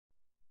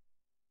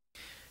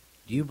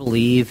Do you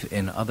believe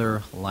in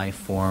other life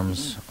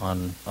forms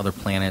on other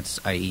planets,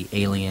 i.e.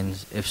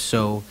 aliens? If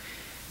so,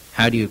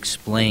 how do you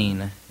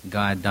explain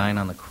God dying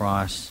on the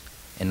cross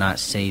and not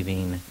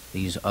saving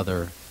these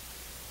other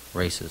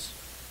races?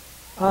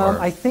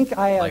 I think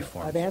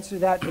I've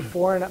answered that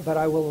before, but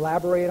I will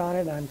elaborate on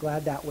it, and I'm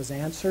glad that was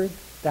answered,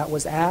 that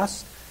was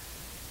asked.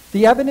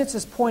 The evidence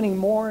is pointing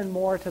more and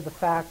more to the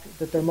fact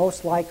that there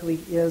most likely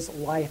is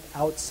life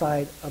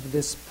outside of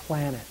this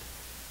planet.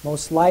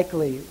 Most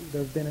likely,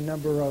 there have been a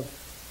number of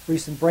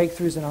recent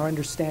breakthroughs in our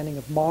understanding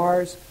of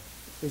Mars.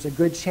 There's a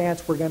good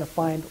chance we're going to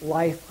find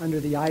life under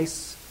the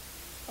ice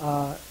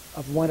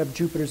of one of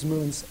Jupiter's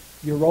moons,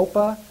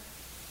 Europa.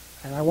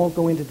 And I won't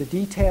go into the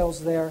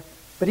details there.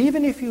 But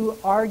even if you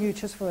argue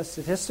just from a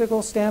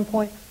statistical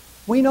standpoint,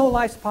 we know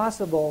life's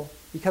possible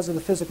because of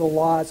the physical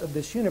laws of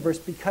this universe,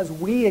 because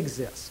we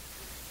exist.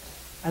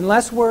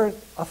 Unless we're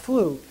a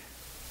fluke,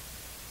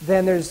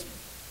 then there's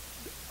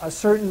a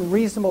certain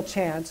reasonable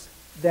chance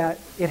that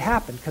it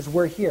happened because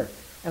we're here.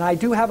 And I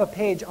do have a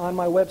page on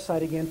my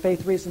website, again,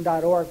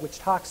 faithreason.org, which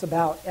talks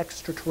about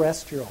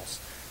extraterrestrials.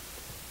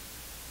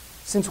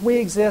 Since we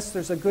exist,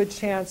 there's a good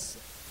chance,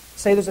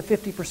 say there's a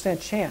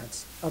 50%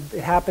 chance of it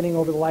happening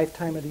over the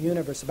lifetime of the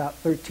universe, about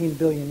 13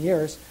 billion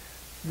years,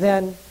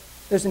 then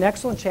there's an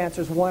excellent chance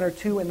there's one or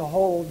two in the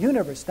whole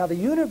universe. Now, the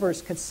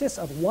universe consists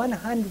of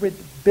 100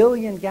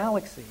 billion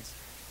galaxies,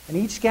 and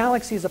each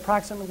galaxy is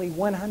approximately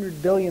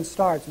 100 billion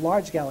stars,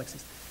 large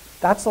galaxies.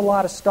 That's a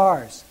lot of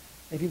stars.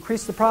 If you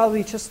increase the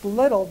probability just a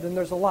little, then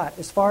there's a lot.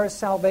 As far as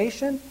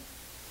salvation,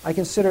 I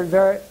consider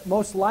it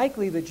most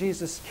likely that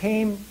Jesus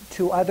came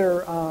to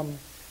other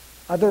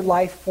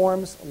life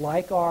forms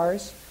like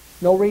ours.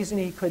 No reason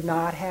he could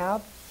not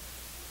have.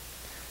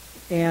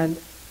 And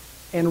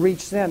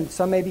reach them.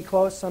 Some may be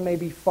close, some may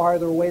be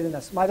farther away than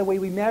us. By the way,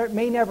 we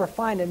may never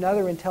find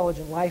another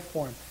intelligent life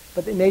form,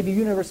 but the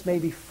universe may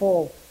be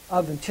full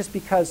of them just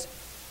because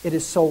it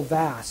is so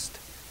vast.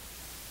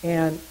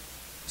 And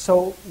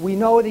so we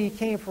know that he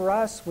came for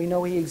us. We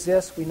know he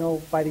exists. We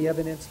know by the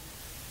evidence.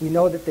 We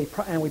know that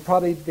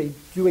they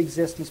do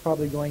exist. He's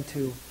probably going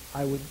to,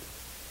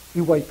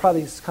 he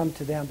probably has come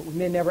to them, but we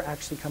may never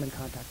actually come in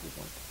contact with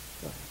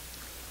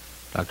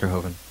one. Dr.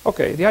 Hovind.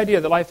 Okay, the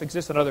idea that life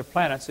exists on other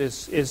planets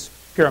is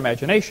pure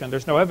imagination.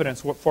 There's no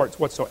evidence for it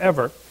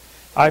whatsoever.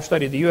 I've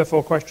studied the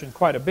UFO question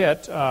quite a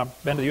bit.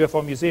 Been to the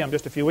UFO Museum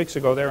just a few weeks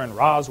ago there in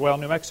Roswell,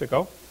 New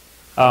Mexico.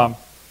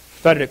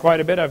 Studied it quite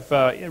a bit. I've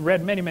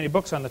read many, many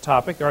books on the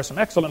topic. There are some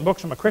excellent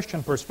books from a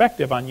Christian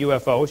perspective on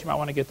UFOs. You might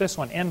want to get this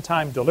one, End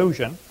Time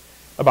Delusion,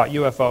 about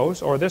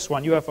UFOs, or this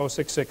one, UFO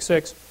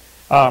 666.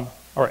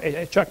 Or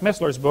Chuck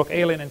Missler's book,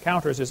 Alien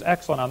Encounters, is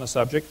excellent on the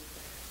subject.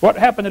 What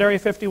happened at Area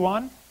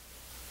 51?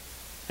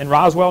 In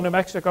Roswell, New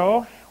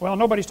Mexico? Well,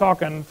 nobody's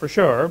talking for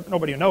sure.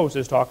 Nobody who knows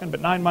is talking.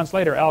 But 9 months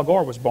later, Al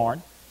Gore was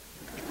born.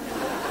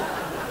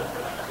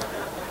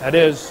 That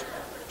is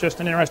just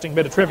an interesting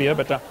bit of trivia.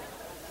 But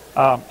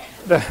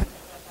the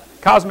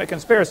Cosmic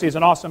Conspiracy is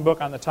an awesome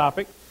book on the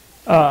topic.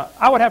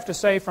 I would have to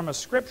say, from a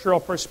scriptural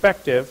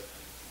perspective,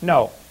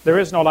 no, there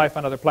is no life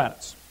on other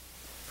planets.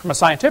 From a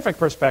scientific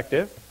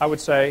perspective, I would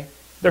say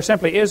there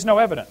simply is no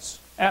evidence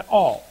at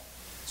all.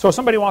 So if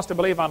somebody wants to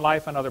believe on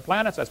life on other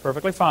planets, that's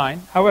perfectly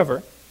fine.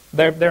 However,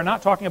 they're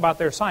not talking about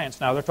their science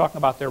now. They're talking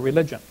about their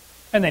religion.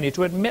 And they need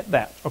to admit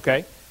that,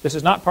 okay? This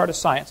is not part of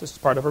science. This is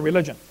part of a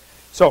religion.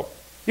 So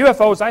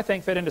UFOs, I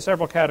think, fit into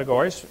several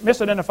categories.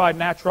 Misidentified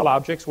natural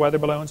objects, weather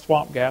balloons,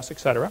 swamp gas,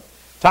 etc.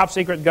 Top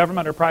secret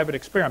government or private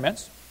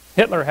experiments.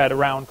 Hitler had a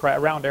round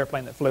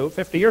airplane that flew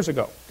 50 years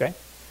ago, okay?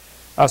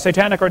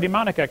 Satanic or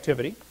demonic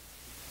activity.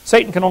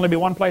 Satan can only be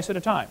one place at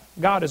a time.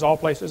 God is all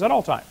places at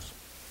all times.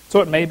 So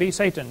it may be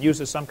Satan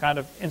uses some kind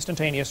of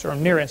instantaneous or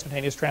near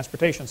instantaneous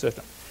transportation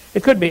system.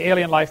 It could be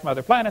alien life from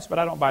other planets, but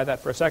I don't buy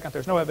that for a second.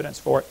 There's no evidence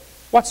for it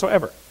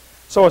whatsoever.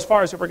 So as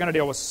far as if we're going to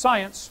deal with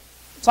science,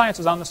 science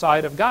is on the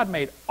side of God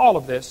made all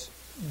of this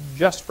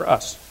just for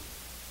us.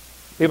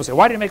 People say,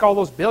 why did he make all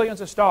those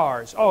billions of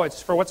stars? Oh,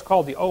 it's for what's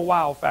called the oh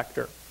wow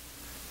factor.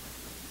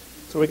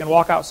 So we can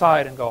walk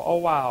outside and go, oh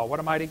wow,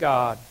 what a mighty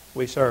God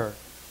we serve.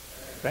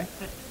 Okay?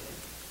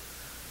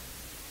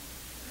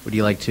 Would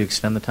you like to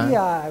extend the time?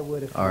 Yeah, I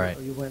would if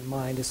you wouldn't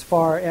mind. As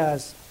far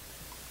as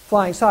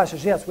flying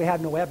saucers, yes, we have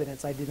no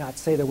evidence. I did not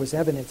say there was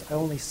evidence. I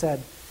only said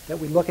that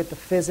we look at the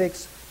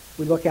physics,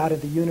 we look out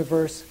at the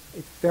universe,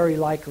 it's very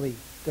likely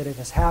that it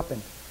has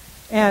happened.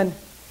 And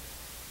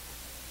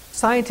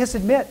scientists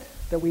admit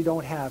that we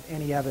don't have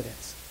any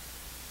evidence.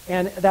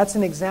 And that's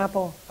an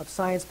example of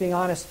science being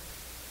honest.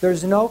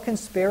 There's no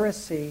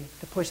conspiracy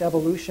to push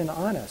evolution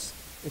on us.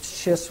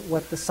 It's just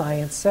what the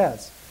science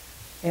says.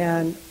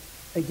 And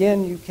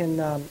again, you can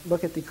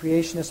look at the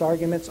creationist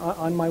arguments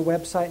on my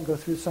website and go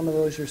through some of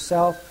those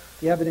yourself.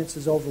 The evidence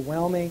is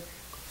overwhelming.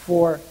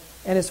 And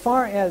as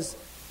far as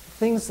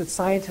things that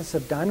scientists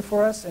have done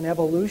for us in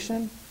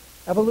evolution,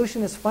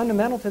 evolution is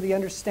fundamental to the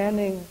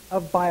understanding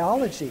of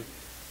biology.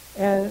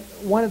 And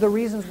one of the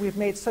reasons we've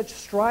made such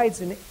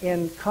strides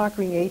in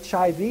conquering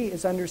HIV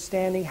is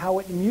understanding how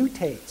it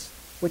mutates,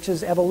 which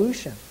is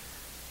evolution.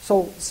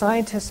 So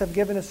scientists have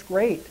given us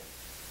great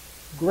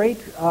great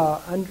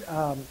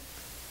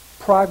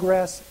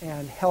progress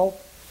and help,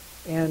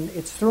 and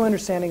it's through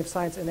understanding of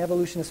science, and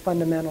evolution is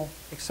fundamental,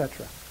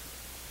 etc.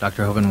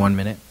 Dr. Hovind, 1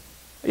 minute.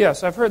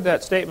 Yes, I've heard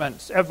that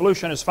statement,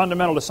 evolution is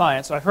fundamental to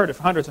science. I've heard it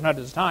hundreds and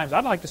hundreds of times.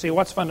 I'd like to see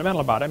what's fundamental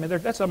about it. I mean,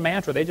 that's a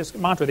mantra. They just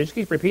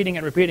keep repeating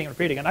and repeating and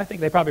repeating, and I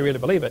think they probably really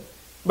believe it.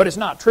 But it's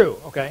not true,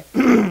 okay?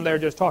 They're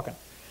just talking.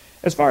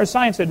 As far as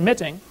science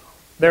admitting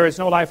there is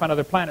no life on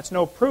other planets,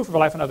 no proof of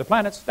life on other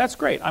planets, that's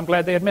great. I'm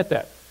glad they admit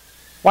that.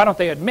 Why don't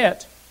they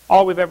admit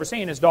all we've ever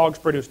seen is dogs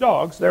produce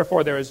dogs,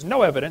 therefore there is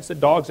no evidence that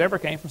dogs ever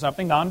came from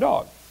something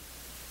non-dog?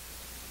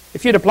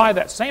 If you'd apply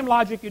that same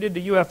logic you did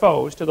to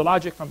UFOs to the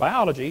logic from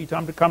biology, you'd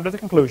come to the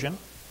conclusion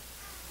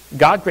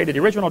God created the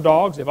original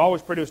dogs, they've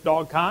always produced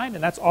dog kind,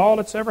 and that's all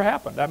that's ever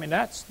happened. I mean,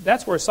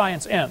 that's where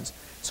science ends.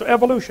 So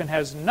evolution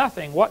has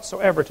nothing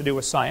whatsoever to do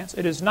with science.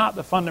 It is not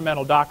the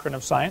fundamental doctrine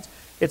of science.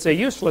 It's a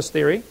useless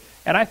theory,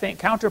 and I think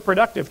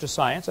counterproductive to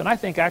science, and I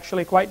think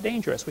actually quite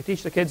dangerous. We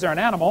teach the kids they're an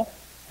animal,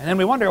 and then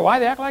we wonder why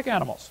they act like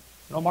animals.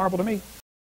 No marvel to me.